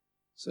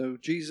So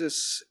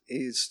Jesus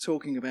is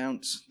talking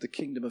about the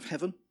kingdom of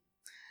heaven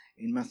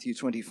in Matthew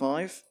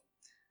 25.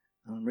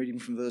 I'm reading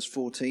from verse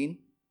 14.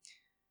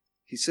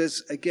 He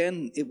says,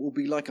 "Again, it will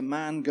be like a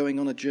man going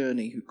on a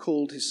journey who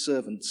called his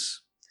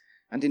servants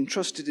and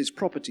entrusted his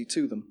property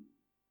to them.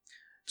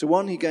 To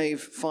one he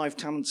gave 5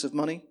 talents of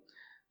money,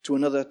 to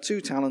another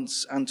 2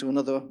 talents, and to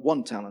another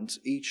 1 talent,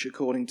 each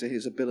according to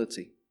his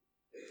ability.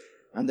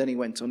 And then he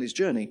went on his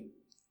journey.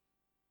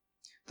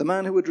 The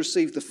man who had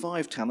received the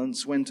 5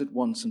 talents went at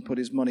once and put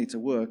his money to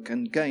work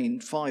and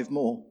gained 5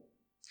 more.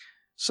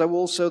 So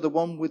also the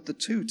one with the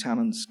 2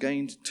 talents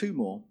gained 2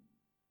 more.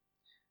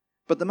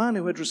 But the man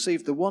who had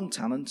received the 1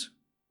 talent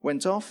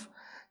went off,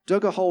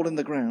 dug a hole in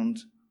the ground,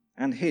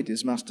 and hid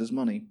his master's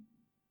money.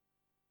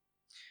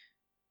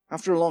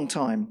 After a long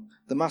time,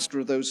 the master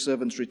of those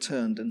servants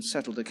returned and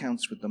settled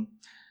accounts with them.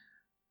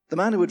 The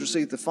man who had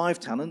received the 5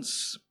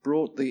 talents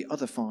brought the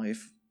other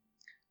 5.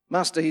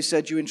 'Master,' he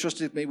said, 'you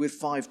entrusted me with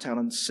 5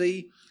 talents.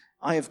 See,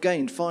 I have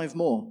gained 5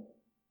 more.'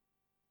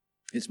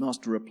 His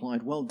master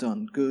replied, 'Well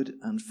done, good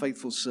and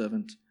faithful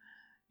servant.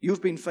 You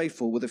have been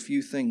faithful with a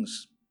few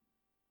things.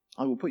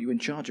 I will put you in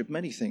charge of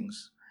many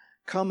things.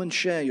 Come and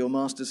share your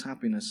master's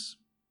happiness.'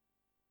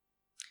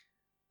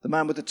 The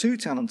man with the 2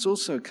 talents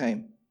also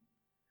came.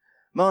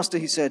 'Master,'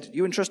 he said,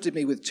 'you entrusted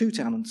me with 2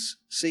 talents.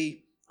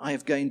 See, I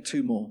have gained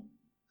 2 more.'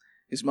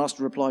 His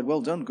master replied,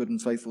 'Well done, good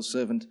and faithful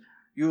servant.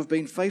 You have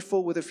been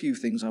faithful with a few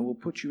things. I will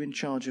put you in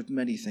charge of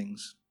many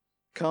things.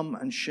 Come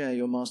and share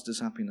your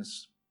master's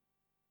happiness.'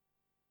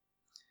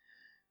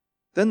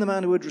 Then the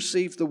man who had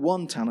received the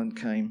 1 talent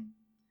came.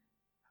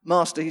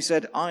 'Master,' he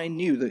said, 'I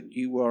knew that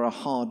you were a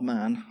hard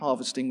man,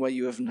 harvesting where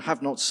you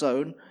have not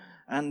sown,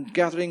 and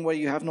gathering where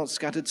you have not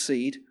scattered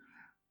seed.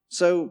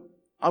 So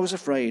I was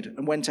afraid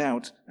and went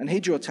out and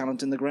hid your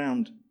talent in the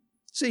ground.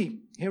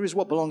 See, here is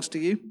what belongs to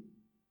you.'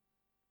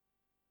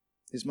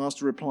 His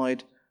master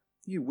replied,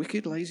 'You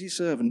wicked, lazy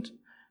servant.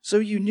 So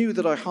you knew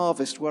that I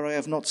harvest where I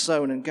have not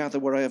sown and gather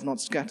where I have not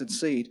scattered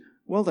seed.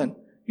 Well then,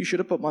 you should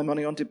have put my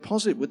money on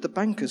deposit with the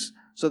bankers,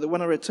 so that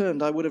when I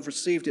returned I would have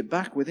received it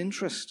back with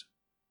interest.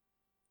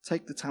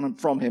 Take the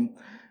talent from him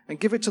and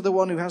give it to the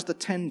one who has the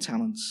 10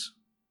 talents.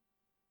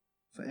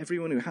 For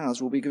everyone who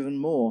has will be given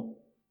more,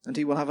 and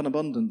he will have an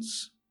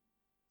abundance.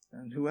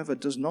 And whoever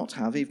does not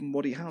have, even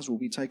what he has will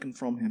be taken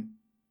from him.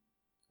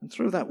 And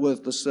throw that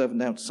worthless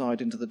servant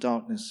outside into the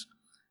darkness,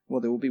 where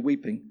there will be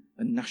weeping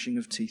and gnashing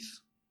of teeth.'"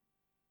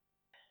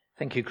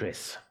 Thank you,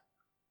 Chris.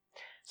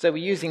 So we're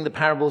using the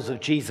parables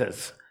of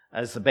Jesus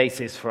as the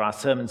basis for our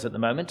sermons at the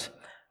moment.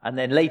 And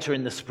then later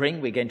in the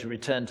spring, we're going to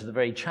return to the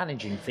very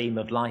challenging theme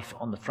of life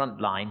on the front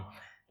line,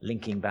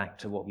 linking back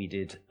to what we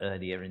did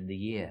earlier in the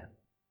year.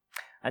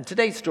 And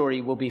today's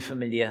story will be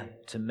familiar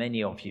to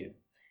many of you.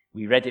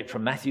 We read it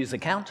from Matthew's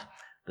account.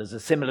 There's a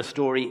similar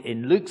story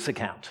in Luke's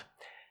account.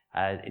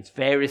 It's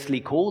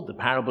variously called the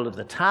parable of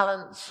the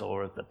talents,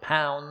 or of the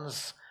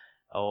pounds,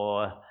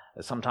 or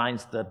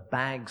sometimes the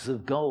bags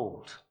of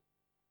gold.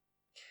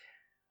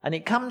 And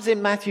it comes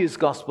in Matthew's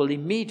gospel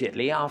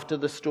immediately after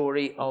the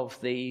story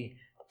of the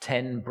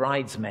 10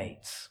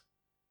 bridesmaids.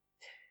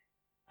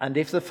 And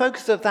if the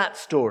focus of that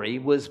story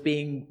was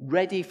being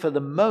ready for the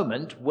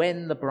moment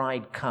when the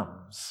bride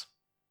comes,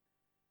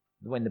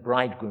 when the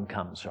bridegroom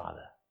comes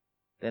rather,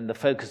 then the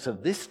focus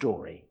of this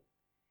story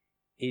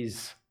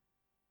is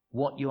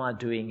what you are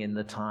doing in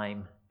the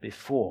time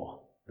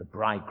before the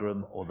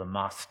bridegroom or the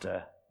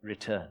master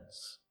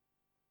returns.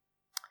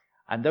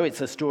 And though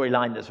it's a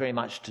storyline that's very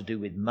much to do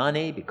with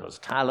money, because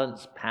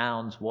talents,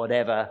 pounds,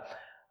 whatever,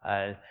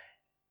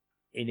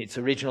 in its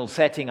original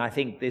setting, I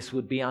think this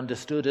would be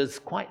understood as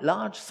quite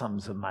large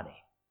sums of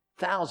money,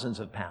 thousands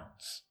of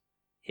pounds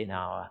in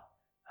our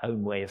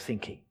own way of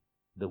thinking,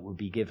 that would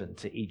be given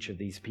to each of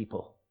these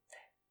people.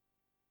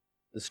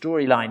 The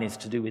storyline is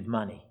to do with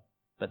money,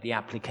 but the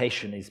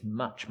application is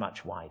much,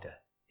 much wider.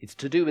 It's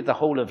to do with the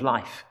whole of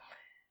life,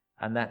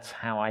 and that's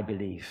how I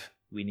believe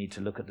we need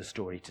to look at the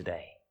story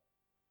today.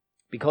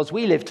 Because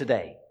we live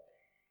today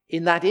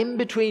in that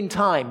in-between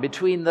time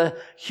between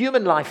the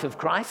human life of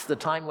Christ, the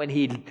time when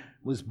he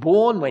was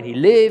born, when he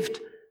lived,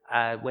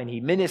 when he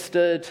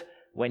ministered,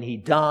 when he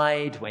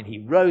died, when he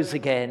rose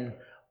again,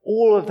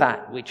 all of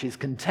that which is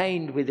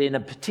contained within a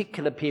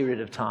particular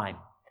period of time.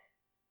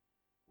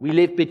 We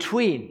live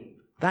between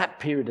that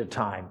period of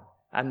time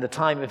and the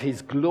time of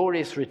his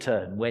glorious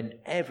return, when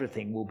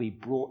everything will be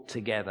brought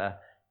together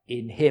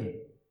in him.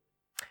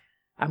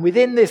 And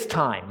within this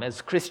time,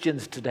 as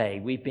Christians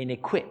today, we've been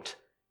equipped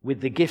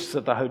with the gifts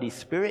of the Holy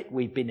Spirit.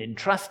 We've been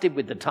entrusted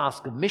with the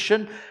task of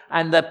mission.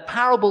 And the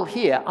parable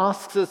here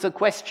asks us a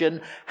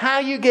question: how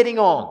are you getting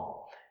on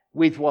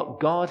with what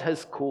God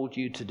has called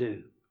you to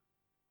do?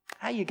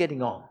 How are you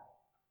getting on?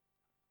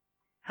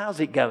 How's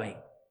it going?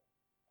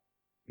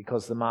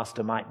 Because the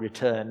master might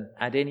return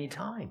at any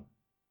time.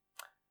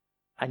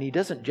 And he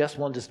doesn't just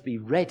want us to be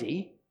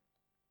ready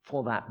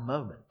for that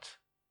moment.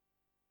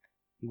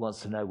 He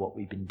wants to know what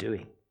we've been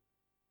doing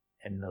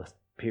in the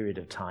period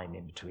of time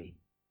in between.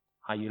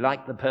 Are you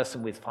like the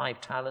person with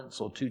 5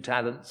 talents or 2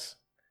 talents?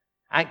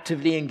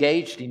 actively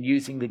engaged in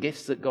using the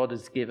gifts that God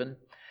has given?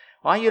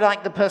 Or are you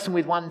like the person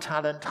with 1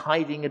 talent,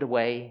 hiding it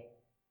away,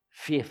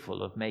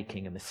 fearful of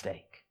making a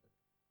mistake?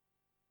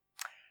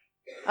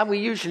 And we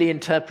usually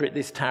interpret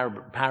this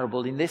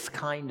parable in this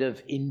kind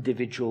of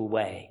individual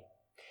way.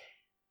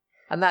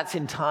 And that's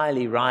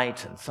entirely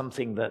right, and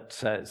something that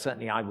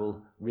certainly I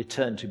will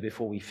return to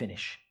before we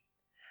finish.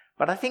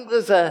 But I think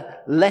there's a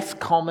less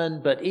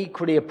common but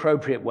equally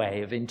appropriate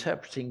way of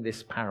interpreting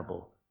this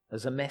parable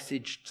as a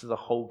message to the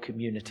whole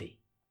community.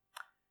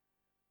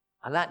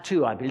 And that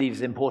too, I believe,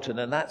 is important,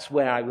 and that's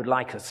where I would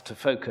like us to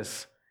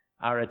focus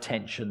our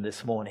attention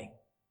this morning.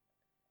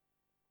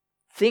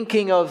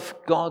 Thinking of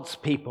God's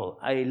people,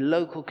 a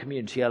local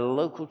community, a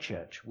local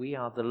church. We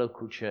are the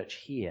local church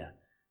here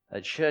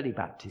at Shirley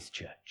Baptist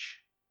Church.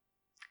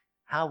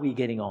 How are we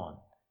getting on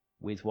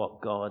with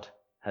what God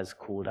has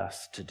called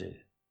us to do?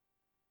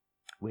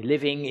 We're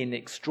living in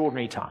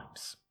extraordinary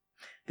times.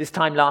 This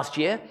time last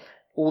year,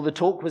 all the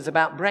talk was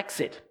about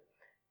Brexit.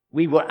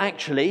 We were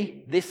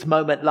actually, this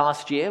moment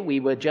last year, we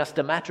were just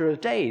a matter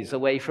of days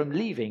away from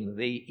leaving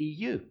the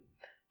EU.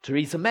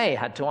 Theresa May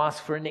had to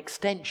ask for an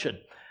extension.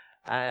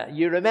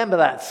 You remember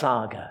that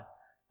saga,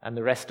 and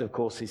the rest, of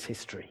course, is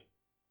history.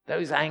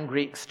 Those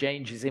angry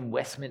exchanges in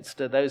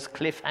Westminster, those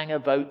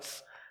cliffhanger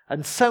votes,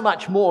 and so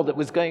much more that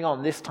was going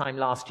on this time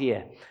last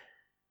year.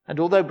 And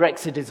although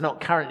Brexit is not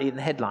currently in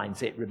the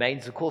headlines, it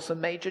remains, of course, a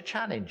major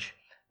challenge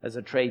as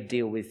a trade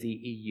deal with the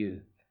EU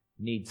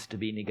needs to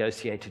be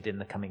negotiated in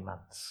the coming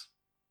months.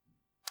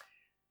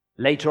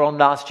 Later on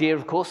last year,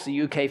 of course,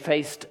 the UK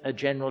faced a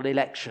general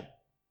election,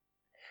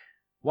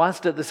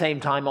 whilst at the same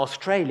time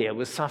Australia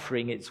was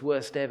suffering its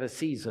worst ever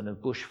season of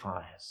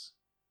bushfires.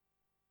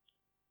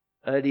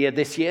 Earlier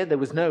this year, there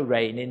was no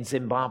rain in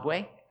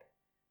Zimbabwe,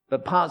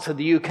 but parts of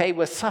the UK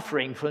were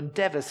suffering from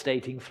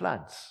devastating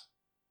floods.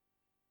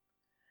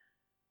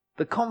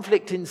 The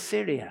conflict in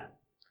Syria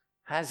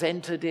has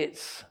entered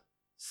its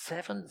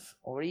 7th,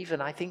 or even,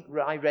 I think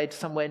I read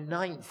somewhere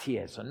 9th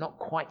year, so I'm not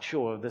quite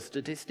sure of the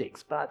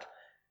statistics, but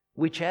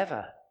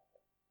whichever,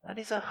 that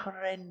is a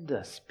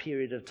horrendous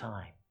period of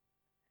time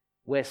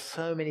where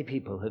so many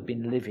people have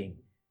been living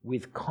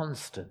with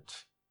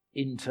constant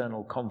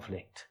internal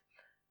conflict,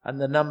 and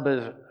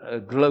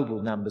the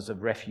global numbers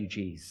of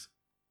refugees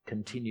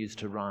continues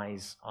to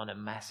rise on a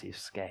massive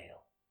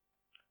scale.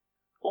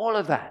 All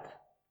of that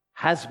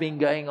has been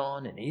going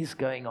on and is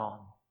going on,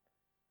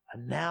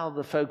 and now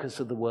the focus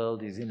of the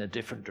world is in a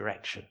different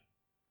direction.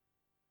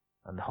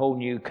 And the whole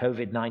new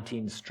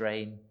COVID-19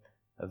 strain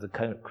of the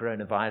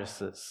coronavirus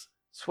that's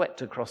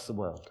swept across the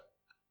world,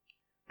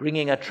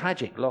 bringing a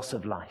tragic loss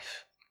of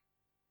life,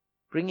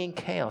 bringing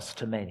chaos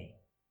to many,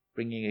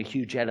 bringing a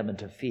huge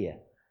element of fear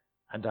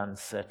and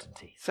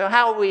uncertainty. So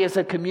how are we as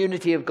a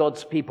community of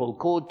God's people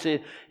called to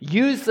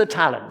use the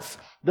talents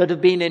that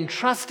have been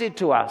entrusted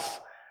to us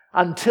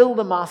until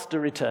the Master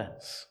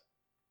returns?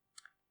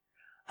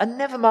 And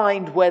never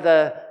mind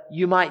whether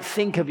you might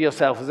think of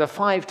yourself as a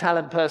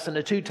 5-talent person,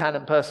 a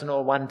 2-talent person,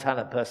 or a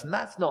 1-talent person.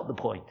 That's not the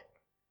point.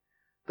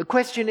 The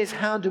question is,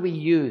 how do we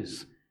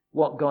use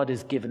what God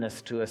has given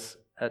us to us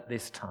at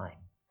this time?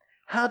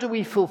 How do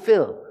we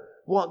fulfill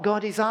what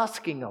God is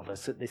asking of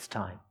us at this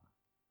time?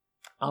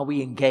 Are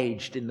we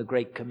engaged in the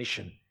Great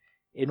Commission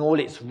in all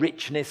its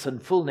richness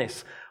and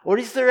fullness? Or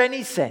is there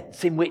any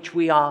sense in which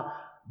we are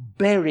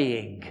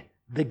burying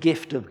the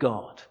gift of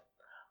God,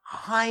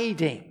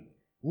 hiding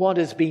what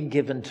has been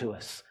given to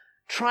us,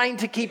 trying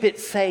to keep it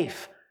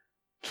safe,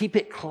 keep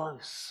it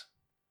close,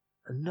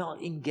 and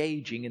not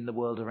engaging in the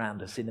world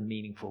around us in a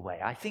meaningful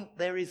way? I think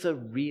there is a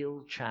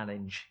real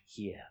challenge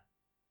here.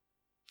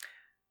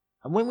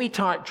 And when we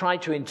try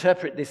to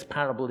interpret this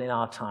parable in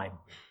our time,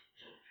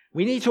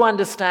 we need to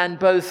understand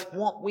both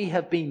what we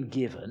have been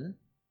given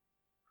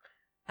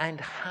and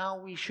how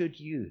we should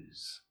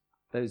use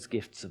those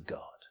gifts of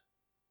God.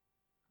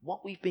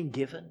 What we've been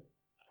given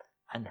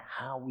and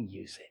how we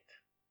use it.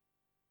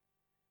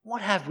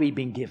 What have we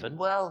been given?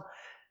 Well,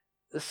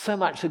 there's so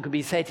much that could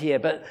be said here,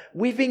 but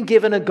we've been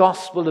given a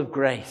gospel of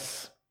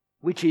grace,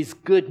 which is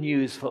good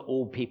news for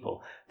all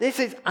people. This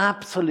is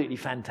absolutely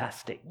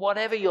fantastic.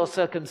 Whatever your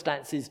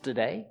circumstances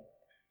today,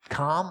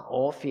 calm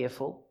or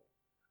fearful,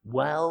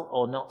 well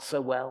or not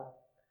so well,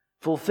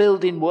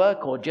 fulfilled in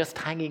work or just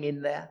hanging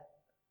in there,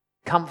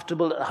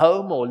 comfortable at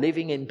home or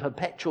living in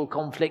perpetual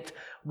conflict,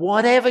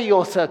 whatever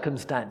your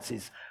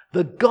circumstances,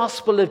 the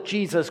gospel of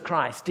Jesus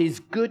Christ is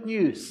good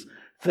news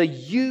for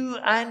you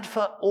and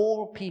for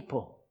all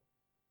people.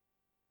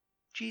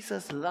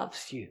 Jesus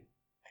loves you.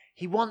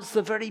 He wants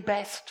the very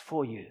best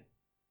for you.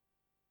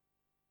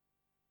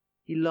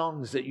 He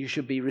longs that you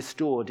should be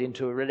restored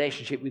into a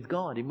relationship with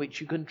God in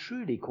which you can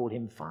truly call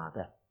him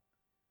Father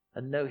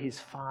and know his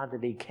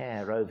fatherly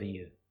care over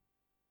you.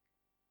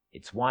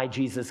 It's why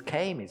Jesus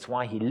came, it's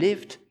why he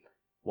lived,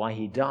 why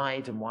he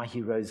died, and why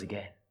he rose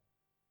again.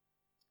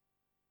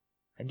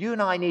 And you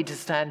and I need to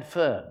stand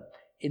firm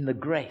in the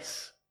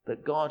grace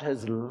that God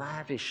has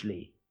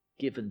lavishly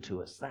given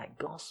to us, that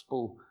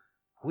gospel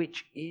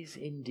which is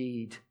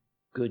indeed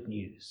good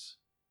news.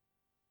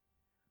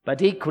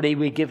 But equally,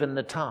 we're given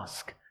the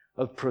task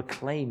of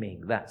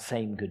proclaiming that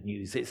same good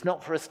news. It's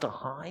not for us to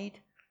hide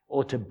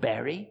or to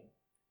bury,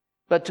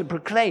 but to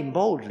proclaim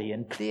boldly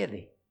and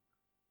clearly.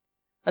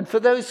 And for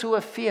those who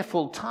are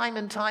fearful, time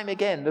and time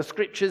again, the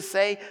scriptures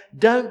say,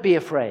 don't be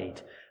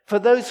afraid. For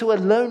those who are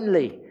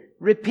lonely,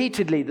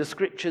 repeatedly the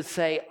scriptures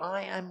say,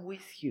 I am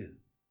with you.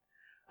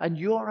 And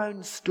your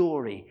own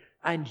story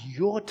and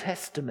your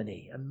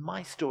testimony, and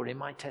my story and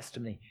my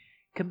testimony,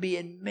 can be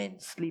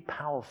immensely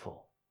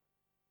powerful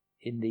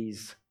in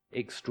these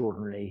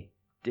extraordinarily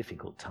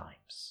difficult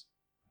times.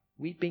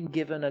 We've been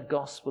given a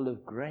gospel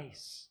of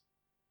grace,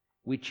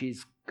 which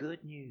is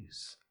good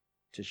news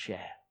to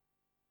share.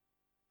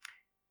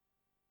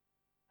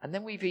 And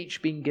then we've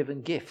each been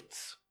given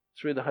gifts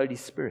through the Holy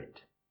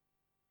Spirit,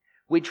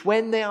 which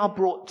when they are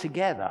brought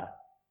together,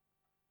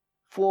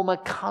 form a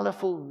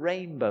colourful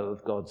rainbow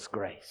of God's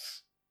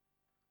grace,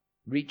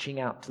 reaching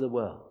out to the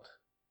world.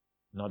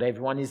 Not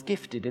everyone is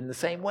gifted in the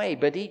same way,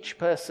 but each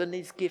person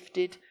is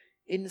gifted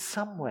in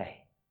some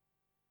way.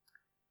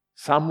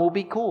 Some will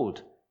be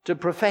called to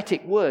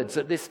prophetic words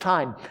at this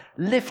time,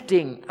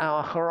 lifting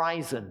our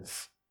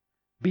horizons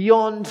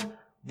beyond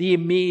the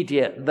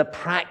immediate, the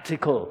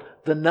practical,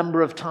 the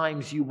number of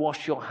times you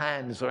wash your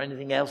hands or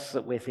anything else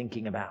that we're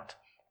thinking about,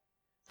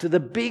 to the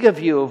bigger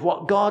view of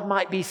what God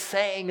might be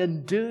saying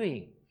and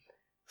doing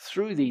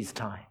through these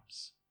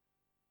times.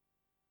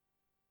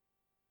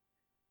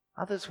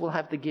 Others will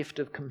have the gift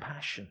of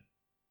compassion,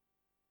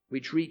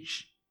 which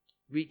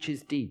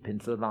reaches deep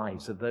into the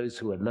lives of those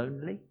who are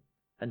lonely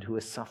and who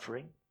are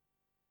suffering,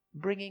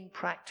 bringing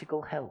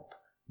practical help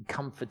and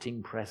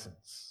comforting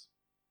presence.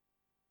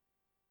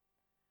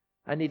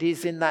 And it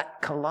is in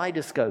that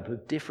kaleidoscope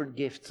of different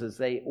gifts, as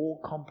they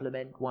all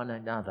complement one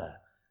another,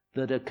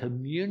 that a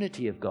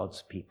community of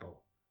God's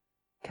people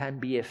can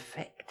be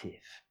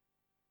effective,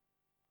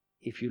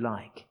 if you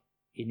like,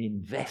 in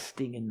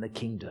investing in the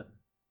kingdom,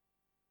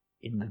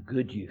 in the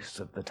good use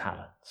of the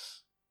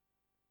talents.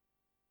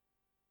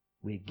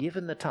 We're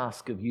given the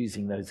task of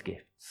using those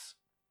gifts.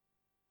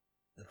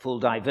 The full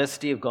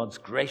diversity of God's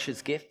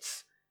gracious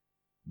gifts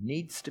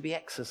needs to be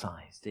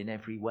exercised in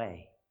every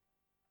way.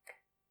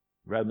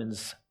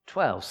 Romans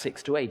 12,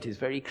 6-8 is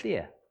very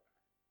clear.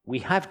 We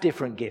have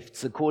different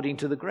gifts according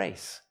to the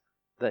grace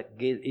that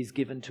is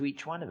given to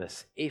each one of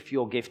us. If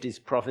your gift is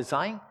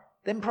prophesying,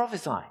 then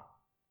prophesy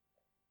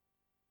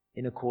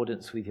in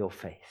accordance with your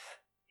faith.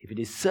 If it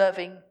is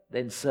serving,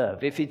 then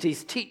serve. If it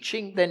is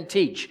teaching, then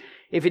teach.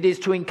 If it is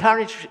to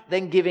encourage,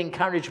 then give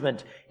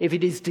encouragement. If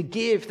it is to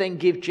give, then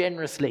give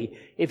generously.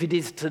 If it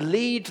is to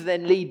lead,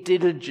 then lead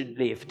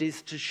diligently. If it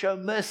is to show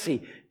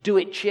mercy, do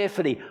it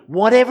cheerfully.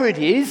 Whatever it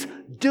is,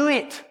 do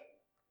it.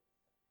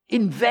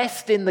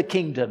 Invest in the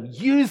kingdom.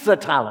 Use the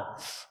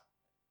talents.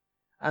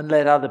 And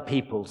let other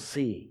people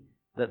see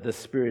that the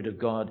Spirit of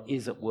God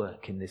is at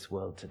work in this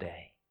world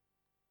today.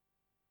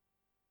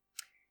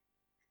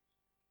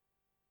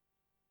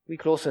 We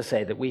could also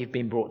say that we've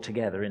been brought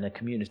together in a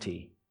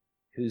community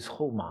whose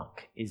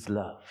hallmark is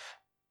love.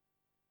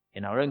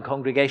 In our own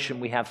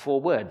congregation, we have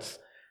 4 words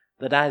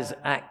that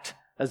act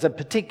as a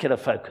particular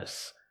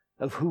focus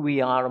of who we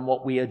are and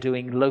what we are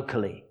doing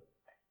locally,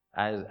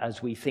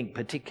 as we think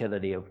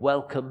particularly of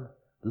welcome,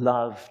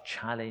 love,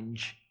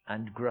 challenge,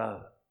 and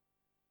grow.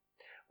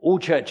 All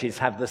churches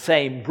have the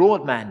same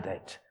broad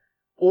mandate.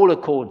 All are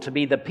called to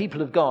be the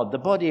people of God, the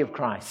body of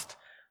Christ,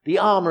 the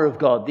armor of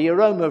God, the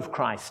aroma of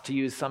Christ, to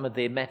use some of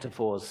the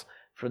metaphors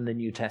from the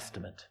New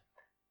Testament.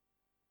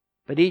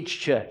 But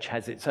each church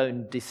has its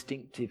own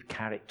distinctive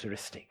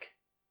characteristic.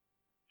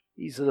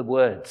 These are the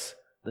words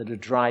that are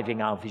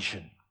driving our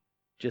vision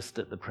just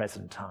at the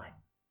present time.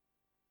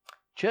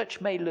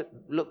 Church may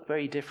look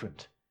very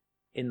different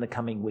in the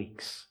coming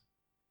weeks.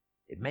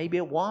 It may be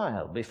a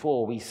while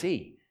before we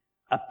see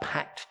a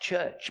packed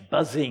church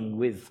buzzing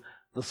with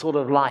the sort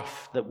of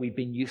life that we've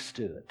been used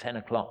to at 10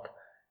 o'clock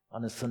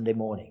on a Sunday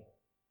morning.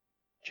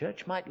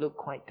 Church might look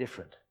quite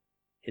different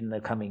in the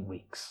coming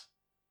weeks.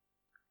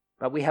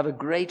 But we have a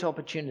great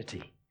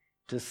opportunity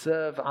to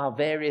serve our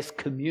various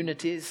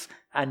communities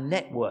and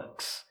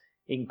networks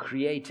in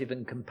creative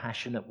and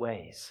compassionate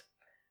ways.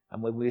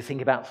 And when we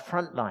think about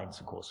front lines,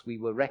 of course, we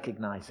were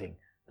recognizing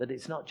that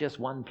it's not just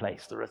one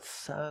place. There are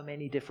so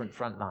many different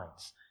front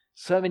lines,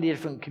 so many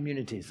different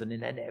communities and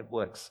in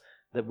networks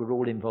that we're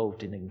all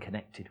involved in and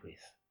connected with.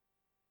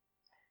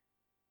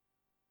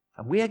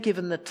 And we are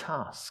given the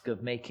task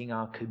of making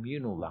our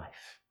communal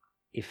life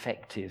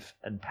effective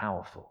and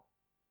powerful.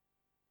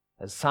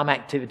 As some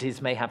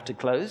activities may have to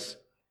close,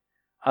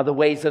 other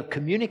ways of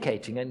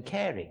communicating and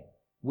caring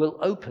will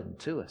open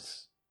to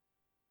us.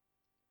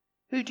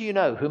 Who do you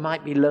know who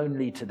might be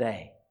lonely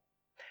today?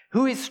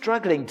 Who is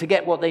struggling to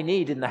get what they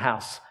need in the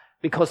house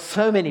because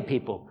so many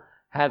people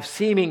have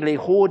seemingly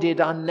hoarded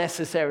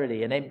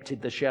unnecessarily and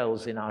emptied the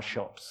shelves in our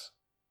shops?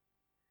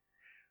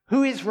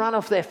 Who is run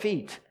off their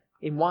feet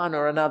in one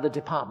or another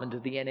department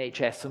of the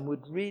NHS and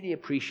would really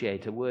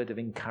appreciate a word of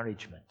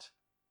encouragement,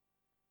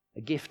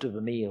 a gift of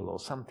a meal or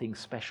something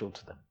special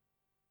to them?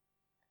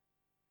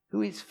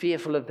 Who is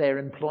fearful of their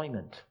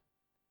employment,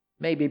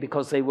 Maybe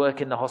because they work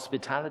in the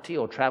hospitality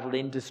or travel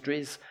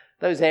industries,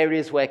 those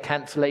areas where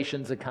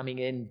cancellations are coming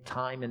in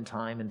time and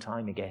time and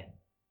time again.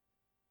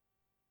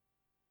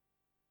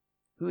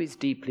 Who is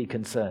deeply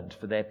concerned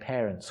for their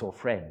parents or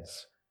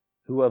friends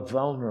who are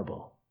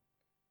vulnerable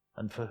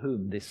and for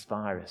whom this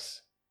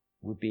virus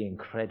would be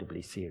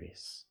incredibly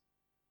serious?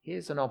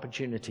 Here's an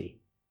opportunity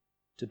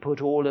to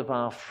put all of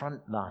our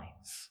front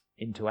lines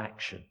into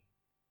action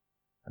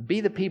and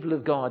be the people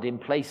of God in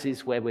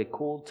places where we're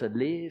called to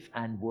live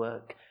and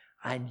work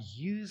and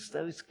use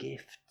those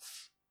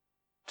gifts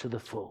to the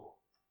full.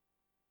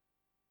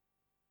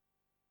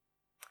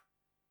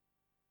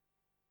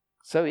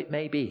 So it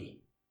may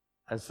be,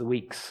 as the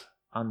weeks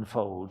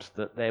unfold,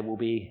 that there will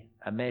be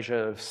a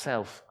measure of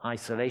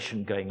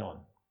self-isolation going on,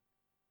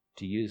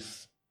 to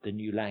use the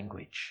new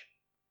language.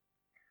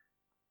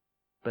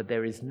 But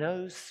there is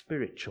no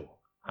spiritual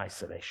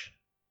isolation.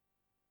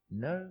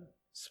 No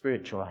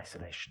spiritual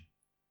isolation.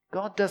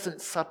 God doesn't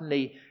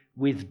suddenly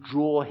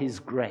withdraw his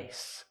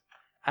grace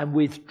and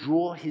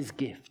withdraw his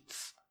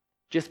gifts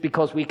just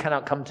because we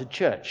cannot come to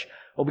church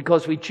or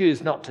because we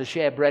choose not to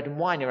share bread and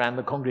wine around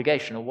the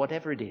congregation or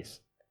whatever it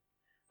is.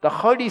 The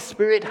Holy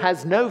Spirit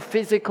has no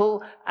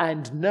physical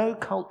and no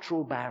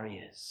cultural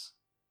barriers.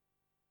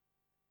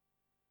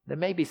 There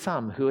may be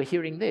some who are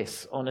hearing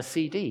this on a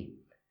CD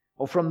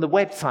or from the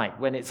website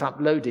when it's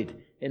uploaded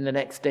in the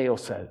next day or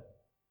so.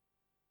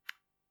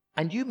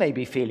 And you may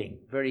be feeling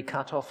very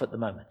cut off at the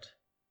moment.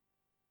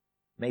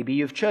 Maybe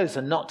you've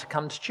chosen not to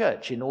come to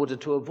church in order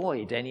to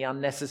avoid any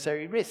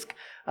unnecessary risk,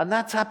 and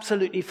that's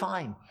absolutely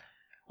fine.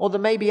 Or there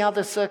may be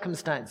other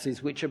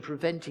circumstances which are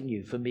preventing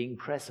you from being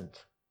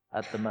present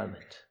at the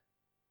moment.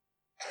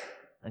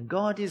 And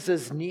God is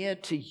as near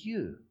to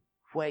you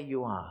where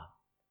you are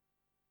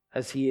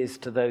as he is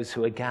to those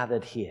who are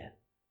gathered here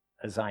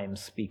as I am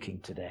speaking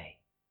today.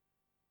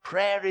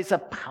 Prayer is a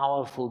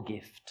powerful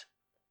gift.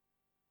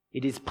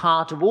 It is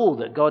part of all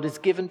that God has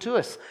given to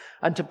us.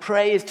 And to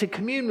pray is to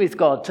commune with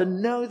God, to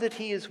know that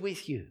he is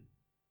with you.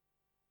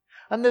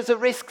 And there's a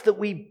risk that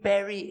we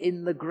bury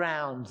in the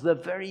ground the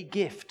very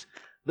gift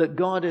that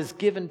God has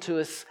given to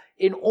us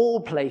in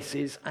all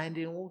places and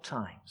in all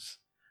times,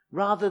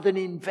 rather than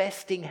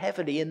investing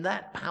heavily in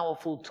that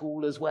powerful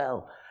tool as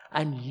well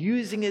and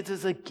using it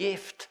as a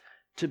gift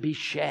to be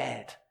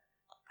shared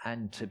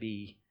and to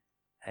be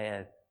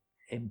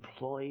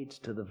employed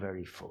to the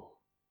very full.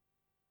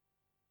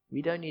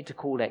 We don't need to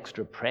call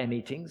extra prayer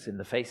meetings in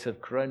the face of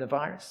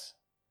coronavirus,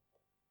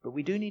 but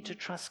we do need to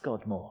trust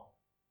God more,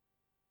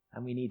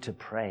 and we need to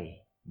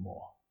pray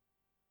more.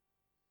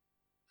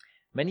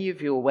 Many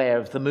of you are aware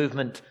of the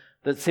movement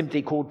that's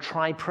simply called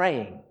Try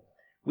Praying.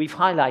 We've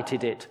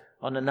highlighted it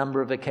on a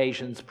number of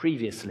occasions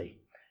previously,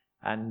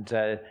 and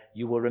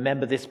you will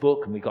remember this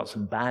book, and we've got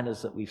some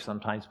banners that we've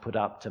sometimes put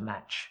up to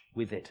match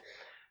with it.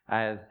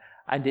 And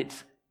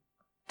it's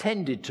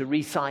tended to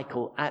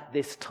recycle at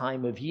this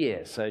time of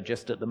year. So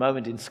just at the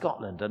moment in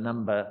Scotland, a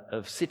number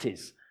of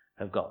cities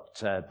have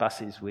got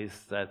buses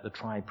with the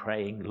Try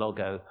Praying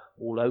logo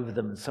all over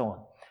them and so on.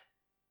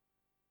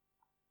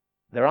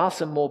 There are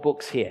some more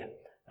books here.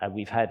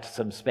 We've had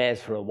some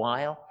spares for a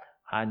while,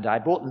 and I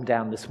brought them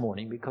down this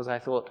morning because I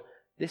thought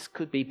this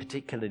could be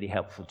particularly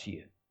helpful to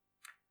you.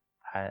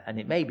 And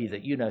it may be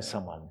that you know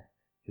someone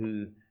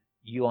who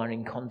you are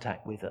in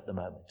contact with at the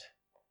moment,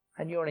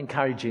 and you're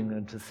encouraging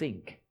them to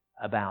think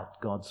about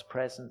God's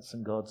presence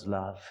and God's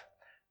love,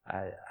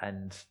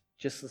 and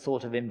just the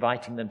thought of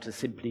inviting them to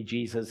Simply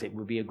Jesus. It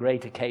would be a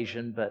great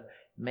occasion, but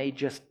may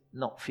just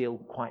not feel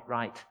quite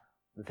right,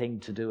 the thing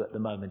to do at the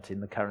moment in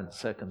the current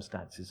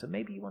circumstances. So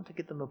maybe you want to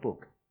give them a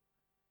book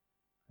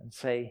and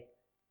say,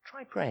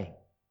 try praying.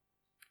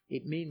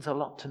 It means a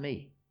lot to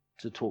me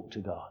to talk to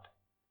God.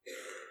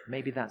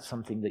 Maybe that's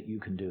something that you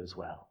can do as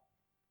well.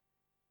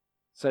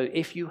 So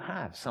if you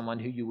have someone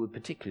who you would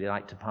particularly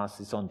like to pass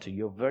this on to,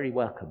 you're very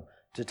welcome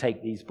to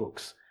take these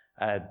books.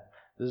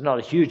 There's not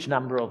a huge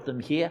number of them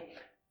here,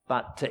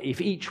 but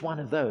if each one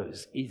of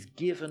those is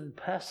given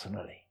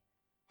personally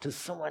to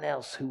someone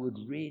else who would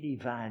really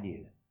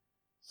value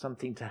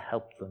something to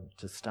help them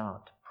to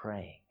start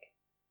praying,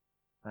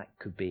 that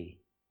could be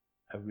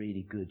a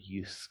really good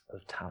use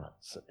of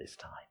talents at this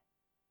time.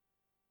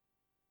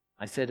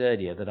 I said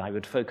earlier that I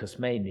would focus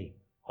mainly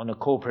on a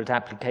corporate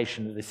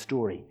application of this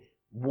story.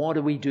 What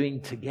are we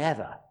doing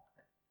together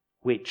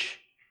which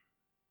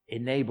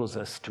enables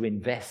us to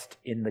invest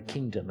in the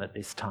kingdom at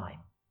this time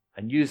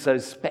and use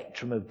those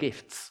spectrum of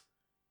gifts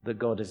that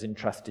God has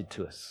entrusted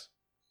to us?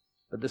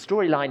 But the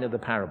storyline of the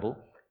parable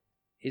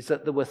is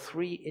that there were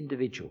 3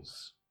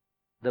 individuals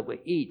that were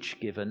each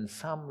given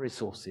some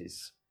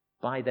resources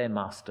by their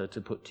master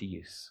to put to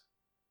use.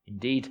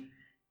 Indeed,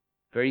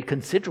 very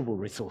considerable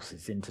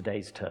resources in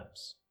today's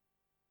terms.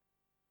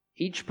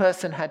 Each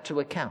person had to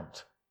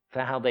account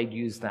for how they'd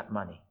use that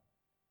money,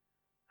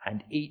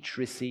 and each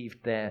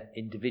received their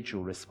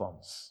individual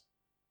response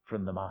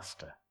from the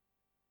master.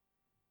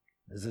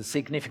 There's a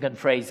significant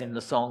phrase in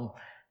the song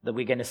that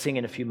we're going to sing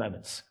in a few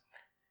moments,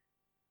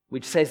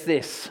 which says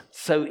this: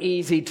 so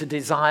easy to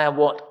desire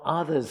what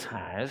others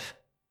have,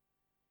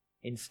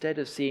 instead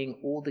of seeing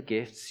all the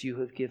gifts you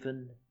have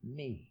given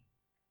me.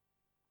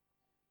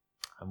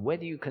 And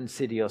whether you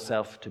consider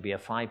yourself to be a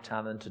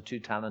 5-talent, a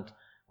 2-talent,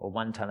 or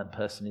 1-talent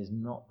person is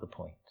not the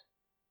point.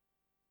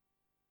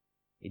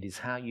 It is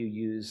how you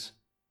use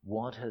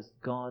what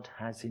God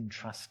has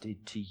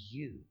entrusted to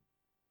you.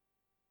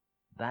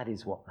 That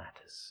is what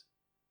matters.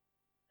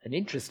 And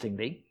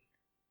interestingly,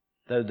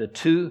 though the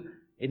 2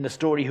 in the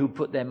story who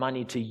put their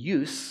money to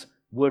use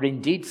were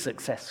indeed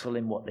successful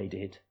in what they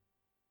did,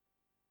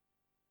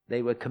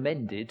 they were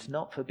commended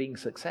not for being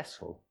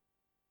successful,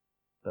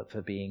 but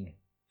for being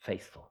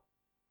faithful.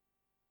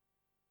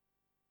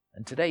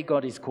 And today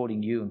God is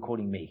calling you and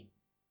calling me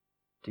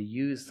to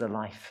use the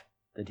life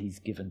that he's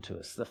given to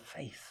us, the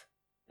faith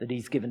that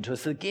he's given to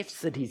us, the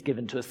gifts that he's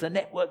given to us, the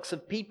networks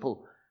of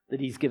people that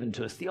he's given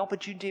to us, the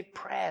opportunity of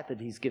prayer that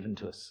he's given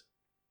to us.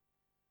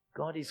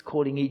 God is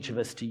calling each of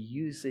us to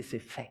use this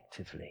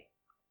effectively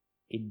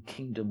in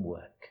kingdom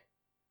work.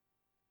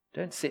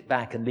 Don't sit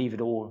back and leave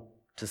it all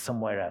to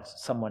someone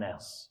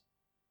else.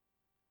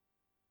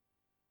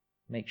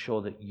 Make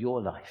sure that your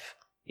life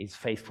is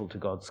faithful to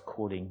God's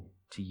calling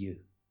to you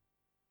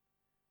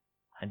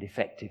and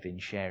effective in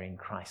sharing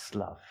Christ's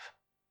love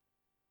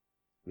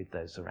with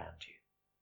those around you.